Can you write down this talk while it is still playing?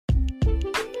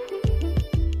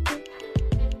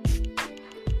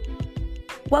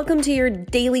Welcome to your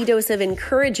daily dose of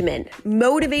encouragement,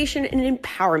 motivation, and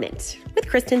empowerment with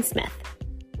Kristen Smith.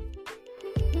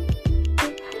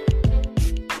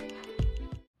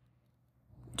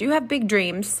 Do you have big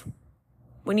dreams?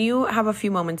 When you have a few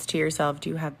moments to yourself, do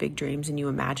you have big dreams and you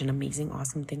imagine amazing,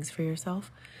 awesome things for yourself?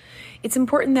 It's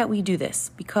important that we do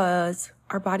this because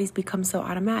our bodies become so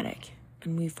automatic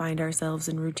and we find ourselves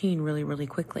in routine really, really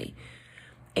quickly.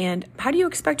 And how do you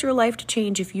expect your life to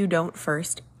change if you don't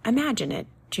first imagine it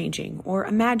changing or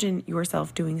imagine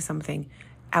yourself doing something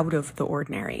out of the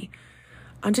ordinary?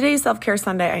 On today's Self-Care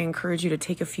Sunday, I encourage you to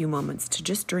take a few moments to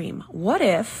just dream. What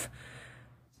if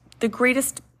the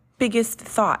biggest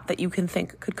thought that you can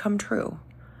think could come true?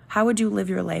 How would you live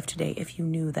your life today if you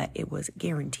knew that it was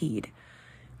guaranteed?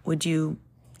 Would you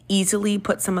easily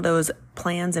put some of those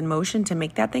plans in motion to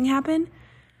make that thing happen?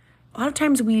 A lot of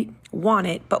times we want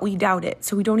it, but we doubt it.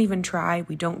 So we don't even try.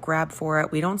 We don't grab for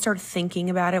it. We don't start thinking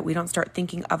about it. We don't start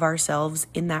thinking of ourselves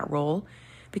in that role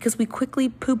because we quickly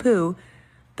poo-poo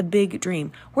the big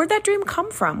dream. Where'd that dream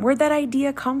come from? Where'd that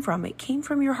idea come from? It came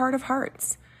from your heart of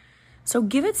hearts. So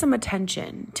give it some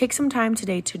attention. Take some time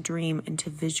today to dream and to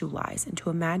visualize and to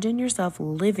imagine yourself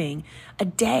living a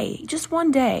day, just one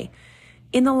day,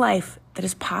 in the life that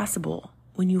is possible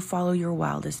when you follow your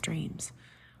wildest dreams.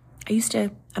 I used to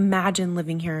imagine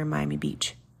living here in Miami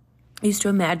Beach. I used to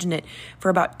imagine it for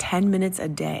about 10 minutes a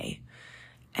day.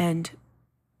 And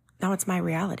now it's my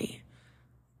reality.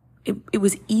 It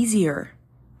was easier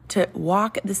to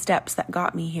walk the steps that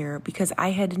got me here because I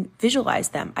had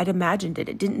visualized them. I'd imagined it.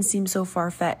 It didn't seem so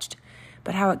far-fetched.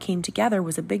 But how it came together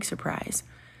was a big surprise.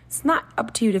 It's not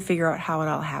up to you to figure out how it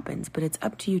all happens, but it's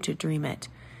up to you to dream it,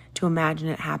 to imagine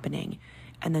it happening,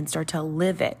 and then start to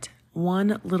live it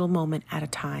one little moment at a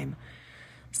time.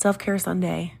 Self-Care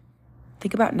Sunday.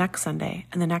 Think about next Sunday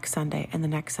and the next Sunday and the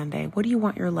next Sunday. What do you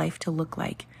want your life to look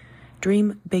like?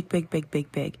 Dream big, big, big,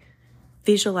 big, big.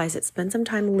 Visualize it. Spend some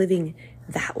time living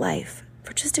that life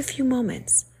for just a few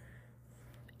moments.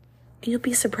 And you'll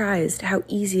be surprised how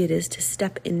easy it is to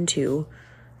step into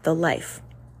the life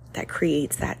that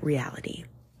creates that reality.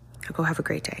 Now go have a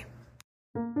great day.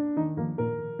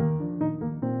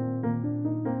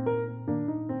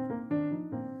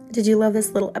 Did you love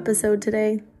this little episode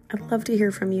today? I'd love to hear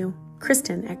from you.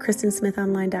 Kristen at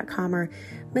KristenSmithOnline.com or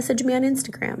message me on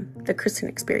Instagram, The Kristen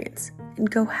Experience, and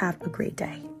go have a great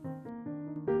day.